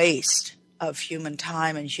sodden waste of human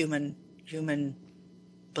time and human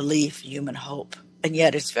belief, human hope. And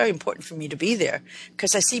yet it's very important for me to be there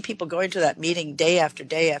because I see people going to that meeting day after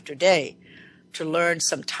day after day to learn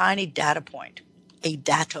some tiny data point, a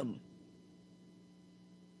datum,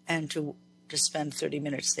 and to spend 30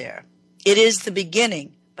 minutes there. It is the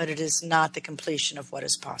beginning, but it is not the completion of what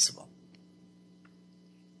is possible.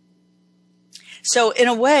 So in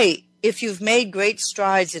a way, if you've made great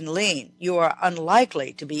strides in lean, you are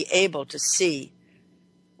unlikely to be able to see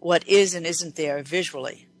what is and isn't there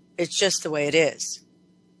visually. It's just the way it is.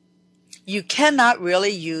 You cannot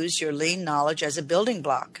really use your lean knowledge as a building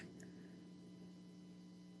block.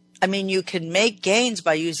 I mean, you can make gains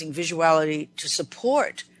by using visuality to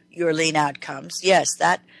support your lean outcomes. Yes,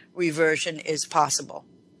 that reversion is possible.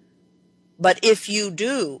 But if you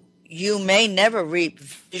do, you may never reap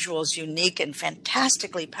visual's unique and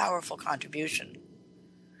fantastically powerful contribution.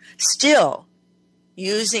 Still,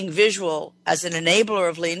 using visual as an enabler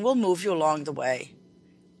of lean will move you along the way.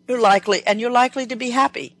 You're likely to be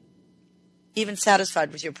happy, even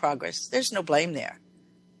satisfied with your progress. There's no blame there.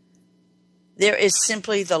 There is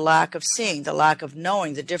simply the lack of seeing, the lack of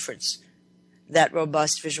knowing the difference that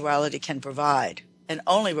robust visuality can provide. And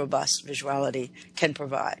only robust visuality can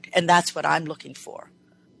provide. And that's what I'm looking for.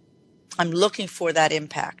 I'm looking for that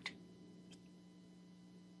impact.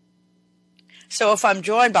 So if I'm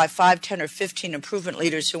joined by 5, 10, or 15 improvement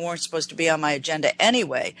leaders who weren't supposed to be on my agenda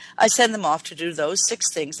anyway, I send them off to do those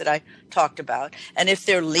 6 things that I talked about. And if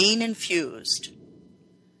they're lean infused,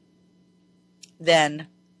 then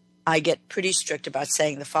I get pretty strict about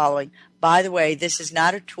saying the following. By the way, this is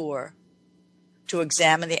not a tour to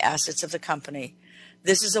examine the assets of the company.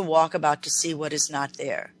 This is a walkabout to see what is not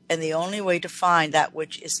there. And the only way to find that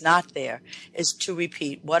which is not there is to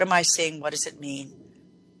repeat, what am I seeing? What does it mean?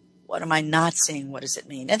 What am I not seeing? What does it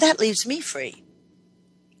mean? And that leaves me free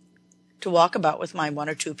to walk about with my 1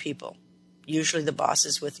 or 2 people. Usually the boss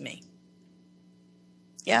is with me.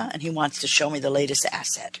 Yeah, and he wants to show me the latest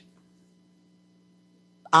asset.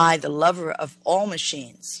 I, the lover of all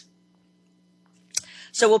machines.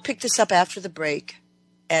 So we'll pick this up after the break,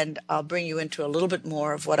 and I'll bring you into a little bit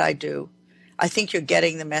more of what I do. I think you're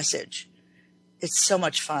getting the message. It's so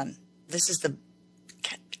much fun. This is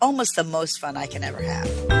almost the most fun I can ever have.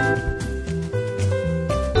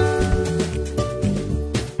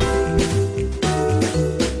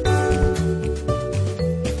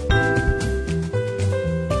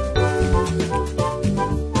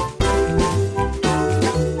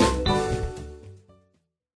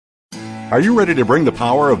 Are you ready to bring the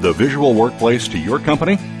power of the visual workplace to your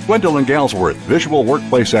company? Gwendolyn Galsworth, visual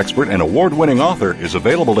workplace expert and award-winning author, is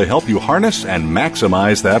available to help you harness and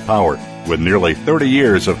maximize that power. With nearly 30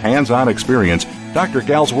 years of hands-on experience, Dr.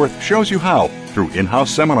 Galsworth shows you how through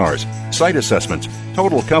in-house seminars, site assessments,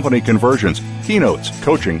 total company conversions, keynotes,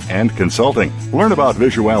 coaching, and consulting. Learn about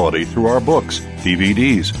visuality through our books,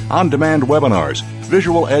 DVDs, on-demand webinars,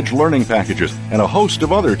 Visual Edge learning packages, and a host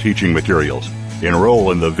of other teaching materials. Enroll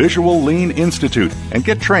in the Visual Lean Institute and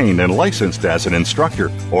get trained and licensed as an instructor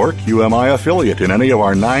or QMI affiliate in any of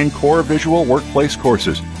our 9 core visual workplace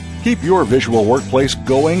courses. Keep your visual workplace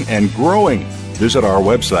going and growing. Visit our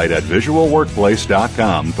website at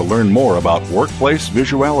visualworkplace.com to learn more about workplace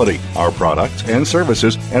visuality, our products and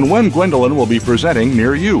services, and when Gwendolyn will be presenting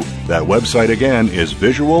near you. That website again is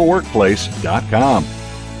visualworkplace.com.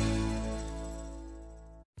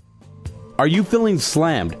 Are you feeling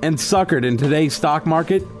slammed and suckered in today's stock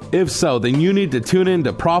market? If so, then you need to tune in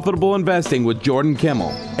to Profitable Investing with Jordan Kimmel.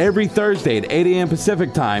 Every Thursday at 8 a.m.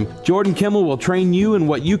 Pacific Time, Jordan Kimmel will train you in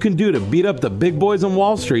what you can do to beat up the big boys on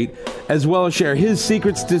Wall Street, as well as share his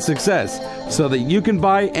secrets to success so that you can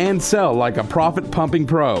buy and sell like a profit-pumping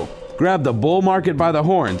pro. Grab the bull market by the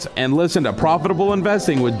horns and listen to Profitable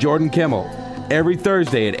Investing with Jordan Kimmel every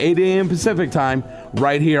Thursday at 8 a.m. Pacific Time,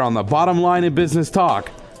 right here on the Bottom Line in Business Talk,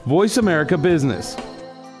 Voice America Business.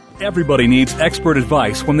 Everybody needs expert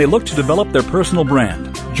advice when they look to develop their personal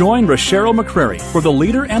brand. Join Rochelle McCrary for The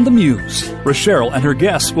Leader and the Muse. Rochelle and her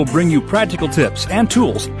guests will bring you practical tips and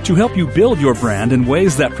tools to help you build your brand in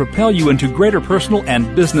ways that propel you into greater personal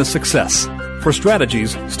and business success. For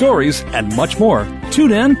strategies, stories, and much more,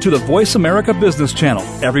 tune in to the Voice America Business Channel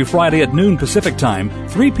every Friday at noon Pacific Time,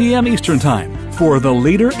 3 p.m. Eastern Time for The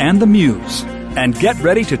Leader and the Muse. And get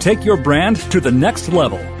ready to take your brand to the next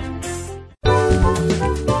level.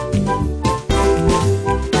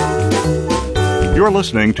 You're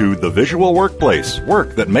listening to The Visual Workplace,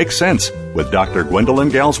 Work That Makes Sense, with Dr.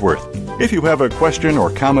 Gwendolyn Galsworth. If you have a question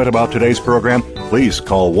or comment about today's program, please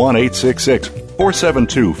call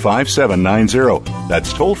 1-866-472-5790.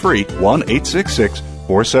 That's toll free,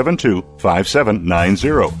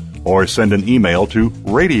 1-866-472-5790. Or send an email to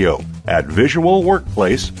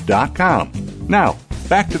radio@visualworkplace.com. Now,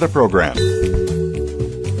 back to the program.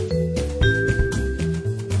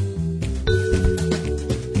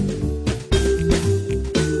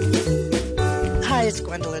 Hi, it's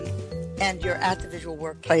Gwendolyn, and you're at the Visual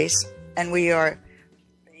Workplace, and we are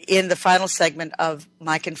in the final segment of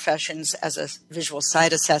my confessions as a visual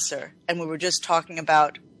site assessor, and we were just talking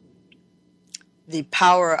about the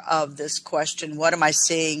power of this question: what am I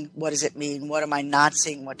seeing? What does it mean? What am I not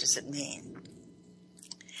seeing? What does it mean?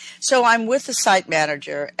 So I'm with the site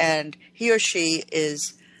manager, and he or she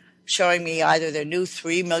is showing me either their new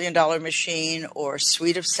 $3 million machine or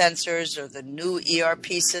suite of sensors or the new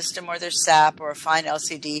ERP system or their SAP or a fine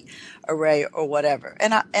LCD array or whatever.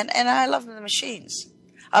 And I love the machines.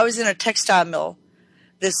 I was in a textile mill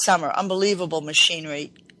this summer, unbelievable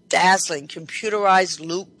machinery, dazzling, computerized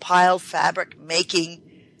loop pile fabric making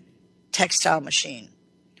textile machine,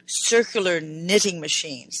 circular knitting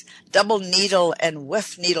machines, double needle and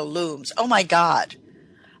weft needle looms. Oh my God.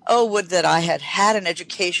 Oh, would that I had had an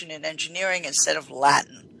education in engineering instead of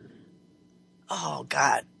Latin. Oh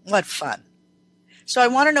God, what fun. So I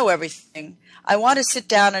want to know everything. I want to sit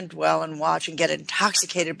down and dwell and watch and get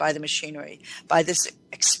intoxicated by the machinery, by this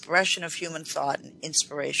expression of human thought and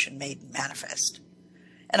inspiration made manifest.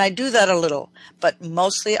 And I do that a little, but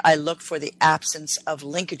mostly I look for the absence of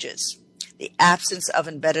linkages, the absence of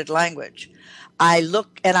embedded language. I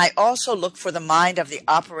also look for the mind of the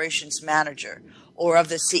operations manager or of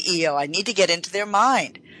the CEO. I need to get into their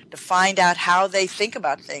mind to find out how they think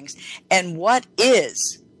about things and what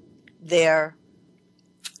is their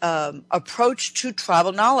approach to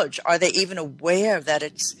tribal knowledge. Are they even aware that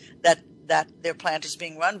that their plant is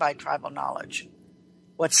being run by tribal knowledge?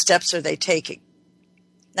 What steps are they taking?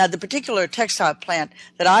 Now, the particular textile plant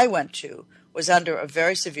that I went to was under a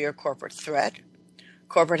very severe corporate threat.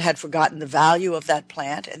 Corporate had forgotten the value of that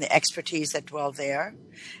plant and the expertise that dwelled there,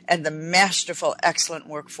 and the masterful, excellent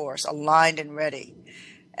workforce aligned and ready.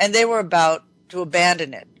 And they were about to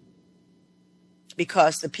abandon it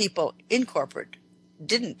because the people in corporate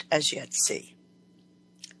didn't as yet see.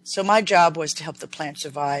 So my job was to help the plant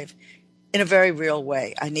survive in a very real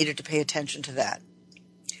way. I needed to pay attention to that.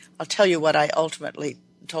 I'll tell you what I ultimately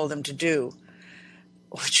told them to do,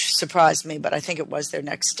 which surprised me, but I think it was their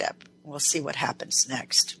next step. We'll see what happens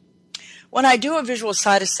next. When I do a visual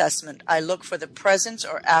site assessment, I look for the presence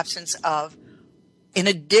or absence of, in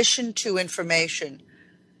addition to information,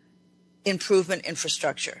 improvement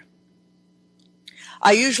infrastructure.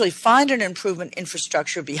 I usually find an improvement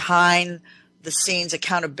infrastructure behind the scenes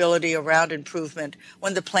accountability around improvement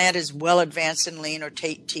when the plant is well advanced in Lean or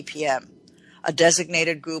TPM, a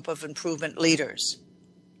designated group of improvement leaders.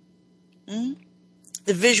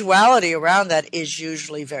 The visuality around that is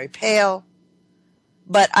usually very pale,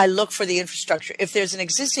 but I look for the infrastructure. If there's an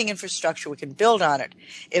existing infrastructure, we can build on it.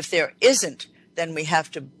 If there isn't, then we have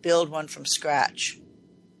to build one from scratch.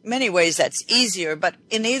 In many ways, that's easier, but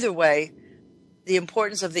in either way, the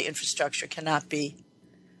importance of the infrastructure cannot be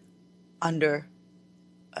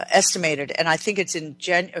underestimated. And I think it's in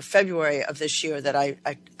February of this year that I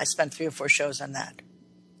spent 3 or 4 shows on that.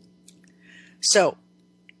 So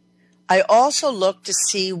I also look to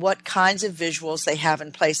see what kinds of visuals they have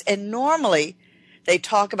in place. And normally they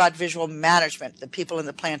talk about visual management. The people in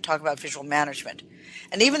the plant talk about visual management.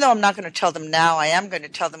 And even though I'm not going to tell them now, I am going to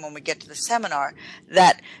tell them when we get to the seminar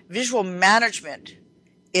that visual management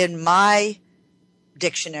in my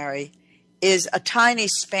dictionary is a tiny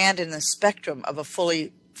span in the spectrum of a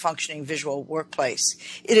fully functioning visual workplace.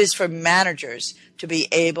 It is for managers to be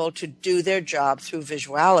able to do their job through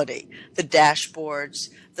visuality, the dashboards,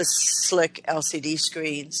 the slick LCD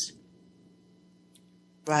screens,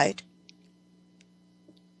 right?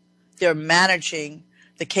 They're managing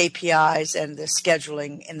the KPIs and the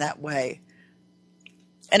scheduling in that way.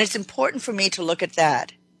 And it's important for me to look at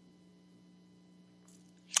that.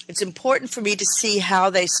 It's important for me to see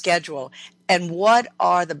how they schedule and what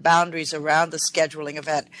are the boundaries around the scheduling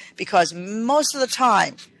event. Because most of the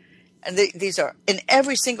time, and these are in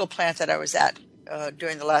every single plant that I was at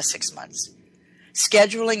during the last 6 months,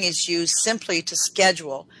 scheduling is used simply to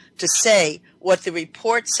schedule, to say what the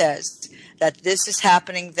report says, that this is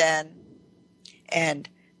happening then, and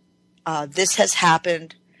this has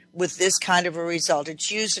happened with this kind of a result.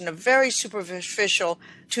 It's used in a very superficial,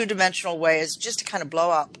 two-dimensional way as just a kind of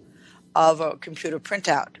blow-up of a computer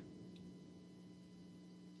printout.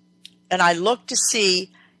 And I look to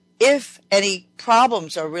see if any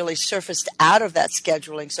problems are really surfaced out of that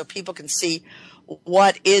scheduling so people can see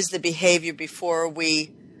what is the behavior before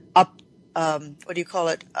we updated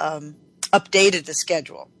the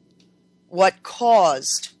schedule. What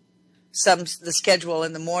caused the schedule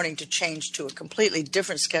in the morning to change to a completely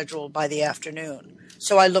different schedule by the afternoon.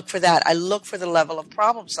 So I look for that. I look for the level of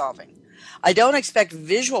problem solving. I don't expect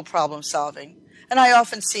visual problem solving, and I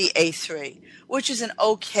often see A3, which is an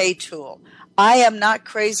okay tool. I am not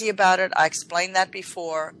crazy about it. I explained that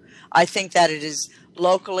before. I think that it is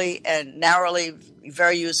locally and narrowly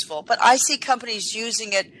very useful, but I see companies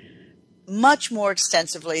using it much more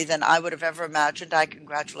extensively than I would have ever imagined. I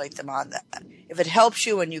congratulate them on that. If it helps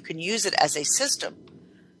you and you can use it as a system,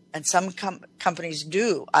 and some companies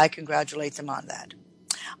do, I congratulate them on that.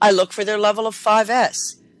 I look for their level of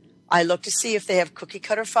 5S. I look to see if they have cookie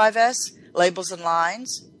cutter 5S, labels and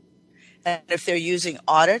lines, and if they're using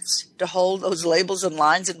audits to hold those labels and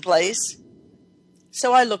lines in place.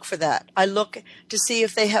 So I look for that. I look to see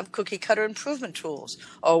if they have cookie cutter improvement tools,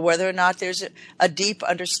 or whether or not there's a deep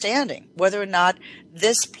understanding, whether or not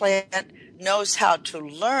this plant knows how to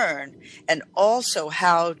learn and also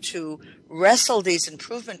how to wrestle these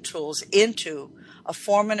improvement tools into a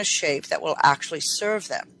form and a shape that will actually serve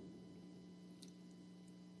them.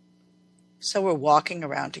 So we're walking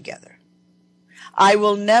around together. I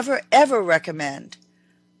will never, ever recommend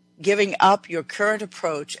giving up your current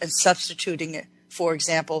approach and substituting it, for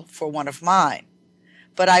example, for one of mine.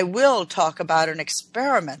 But I will talk about an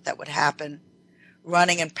experiment that would happen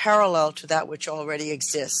running in parallel to that which already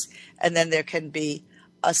exists, and then there can be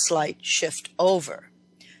a slight shift over.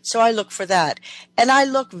 So I look for that. And I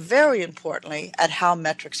look very importantly at how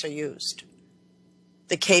metrics are used.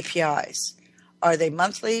 The KPIs. Are they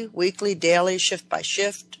monthly, weekly, daily, shift by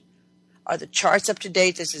shift? Are the charts up to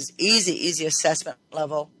date? This is easy assessment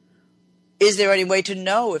level. Is there any way to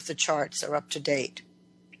know if the charts are up to date?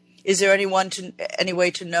 Is there any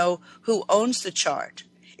way to know who owns the chart?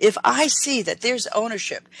 If I see that there's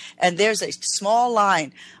ownership and there's a small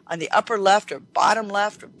line on the upper left or bottom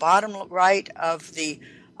right of the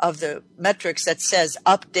metrics that says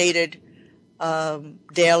updated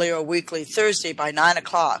daily or weekly Thursday by 9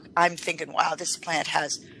 o'clock, I'm thinking, wow, this plant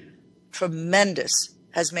has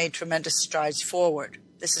made tremendous strides forward.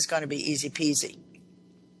 This is going to be easy peasy.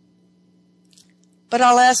 But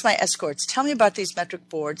I'll ask my escorts, tell me about these metric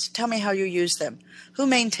boards. Tell me how you use them. Who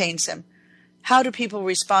maintains them? How do people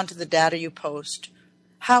respond to the data you post?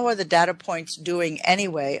 How are the data points doing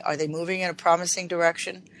anyway? Are they moving in a promising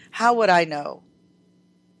direction? How would I know?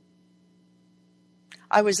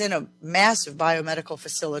 I was in a massive biomedical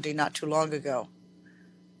facility not too long ago.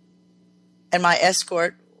 And my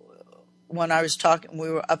escort, when I was talking, we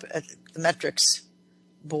were up at the metrics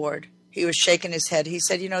board. He was shaking his head. He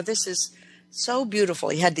said, this is so beautiful.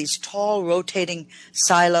 He had these tall rotating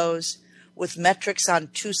silos with metrics on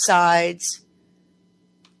two sides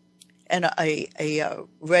and a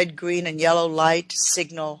red, green, and yellow light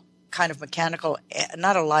signal, kind of mechanical,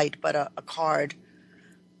 not a light, but a card,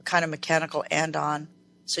 kind of mechanical and-on,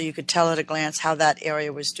 so you could tell at a glance how that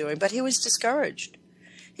area was doing. But he was discouraged.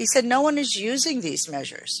 He said, no one is using these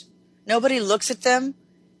measures. Nobody looks at them.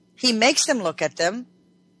 He makes them look at them,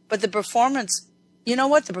 but the performance,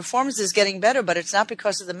 the performance is getting better, but it's not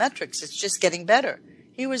because of the metrics. It's just getting better.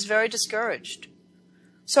 He was very discouraged.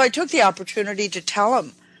 So I took the opportunity to tell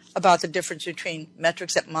him about the difference between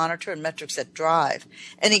metrics that monitor and metrics that drive.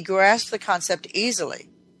 And he grasped the concept easily.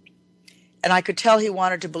 And I could tell he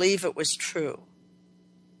wanted to believe it was true.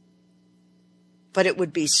 But it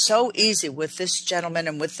would be so easy with this gentleman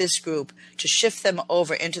and with this group to shift them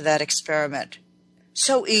over into that experiment.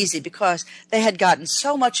 So easy, because they had gotten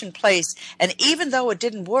so much in place. And even though it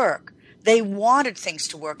didn't work, they wanted things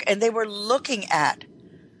to work. And they were looking at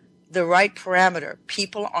the right parameter.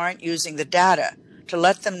 People aren't using the data to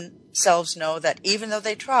let themselves know that even though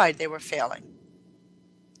they tried, they were failing.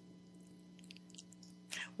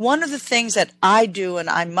 One of the things that I do and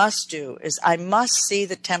I must do is I must see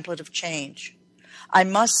the template of change. I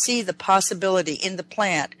must see the possibility in the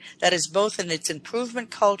plant that is both in its improvement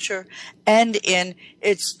culture and in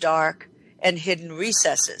its dark and hidden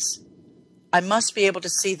recesses. I must be able to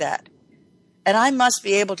see that. And I must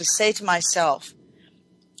be able to say to myself,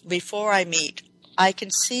 before I meet, I can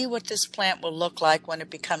see what this plant will look like when it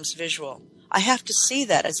becomes visual. I have to see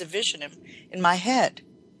that as a vision in my head.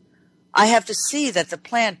 I have to see that the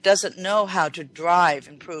plant doesn't know how to drive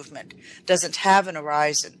improvement, doesn't have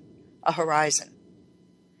a horizon.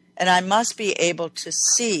 And I must be able to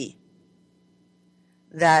see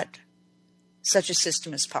that such a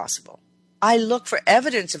system is possible. I look for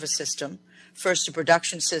evidence of a system, first a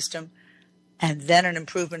production system, and then an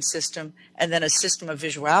improvement system, and then a system of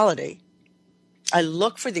visuality. I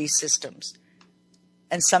look for these systems,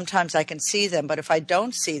 and sometimes I can see them, but if I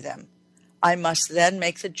don't see them, I must then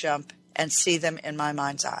make the jump and see them in my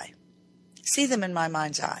mind's eye. See them in my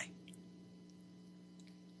mind's eye.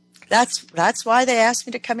 That's why they asked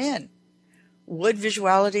me to come in. Would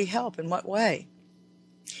visuality help? In what way?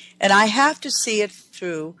 And I have to see it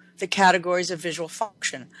through the categories of visual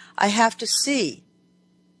function. I have to see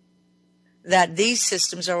that these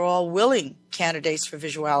systems are all willing candidates for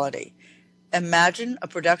visuality. Imagine a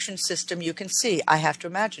production system you can see. I have to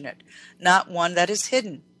imagine it. Not one that is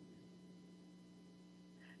hidden.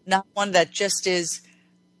 Not one that just is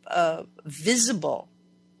visible,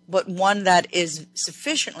 but one that is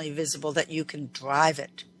sufficiently visible that you can drive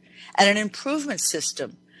it. And an improvement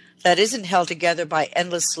system that isn't held together by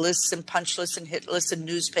endless lists and punch lists and hit lists and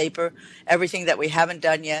newspaper, everything that we haven't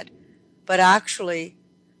done yet, but actually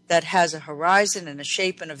that has a horizon and a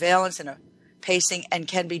shape and a valence and a pacing and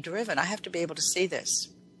can be driven. I have to be able to see this.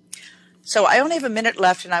 So I only have a minute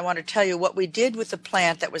left, and I want to tell you what we did with the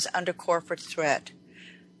plant that was under corporate threat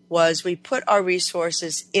was we put our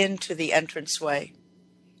resources into the entranceway,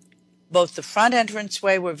 both the front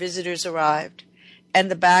entranceway where visitors arrived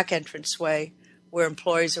and the back entranceway where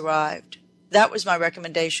employees arrived. That was my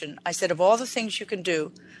recommendation. I said, of all the things you can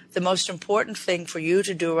do, the most important thing for you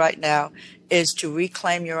to do right now is to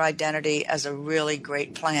reclaim your identity as a really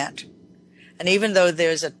great plant. And even though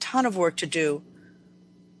there's a ton of work to do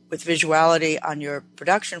with visuality on your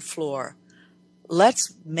production floor,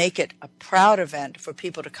 let's make it a proud event for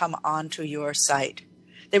people to come onto your site.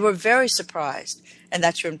 They were very surprised, and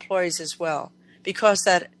that's your employees as well, because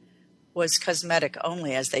that was cosmetic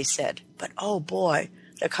only, as they said. But oh boy,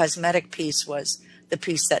 the cosmetic piece was the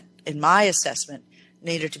piece that, in my assessment,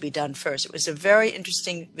 needed to be done first. It was a very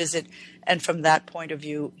interesting visit, and from that point of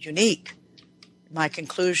view, unique, my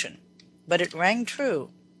conclusion. But it rang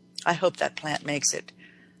true. I hope that plant makes it.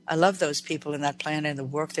 I love those people in that plant and the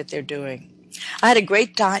work that they're doing. I had a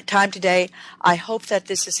great time today. I hope that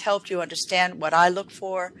this has helped you understand what I look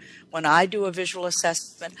for when I do a visual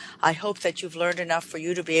assessment. I hope that you've learned enough for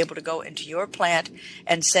you to be able to go into your plant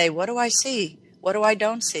and say, what do I see? What do I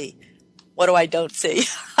don't see? What do I don't see?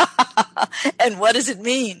 And what does it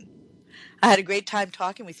mean? I had a great time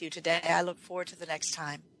talking with you today. I look forward to the next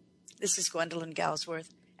time. This is Gwendolyn Galsworth,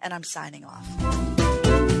 and I'm signing off.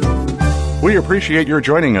 We appreciate your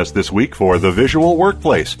joining us this week for The Visual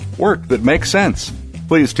Workplace, work that makes sense.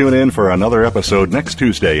 Please tune in for another episode next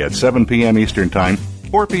Tuesday at 7 p.m. Eastern Time,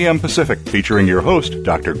 4 p.m. Pacific, featuring your host,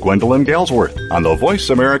 Dr. Gwendolyn Galsworth, on the Voice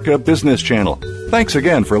America Business Channel. Thanks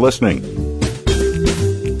again for listening.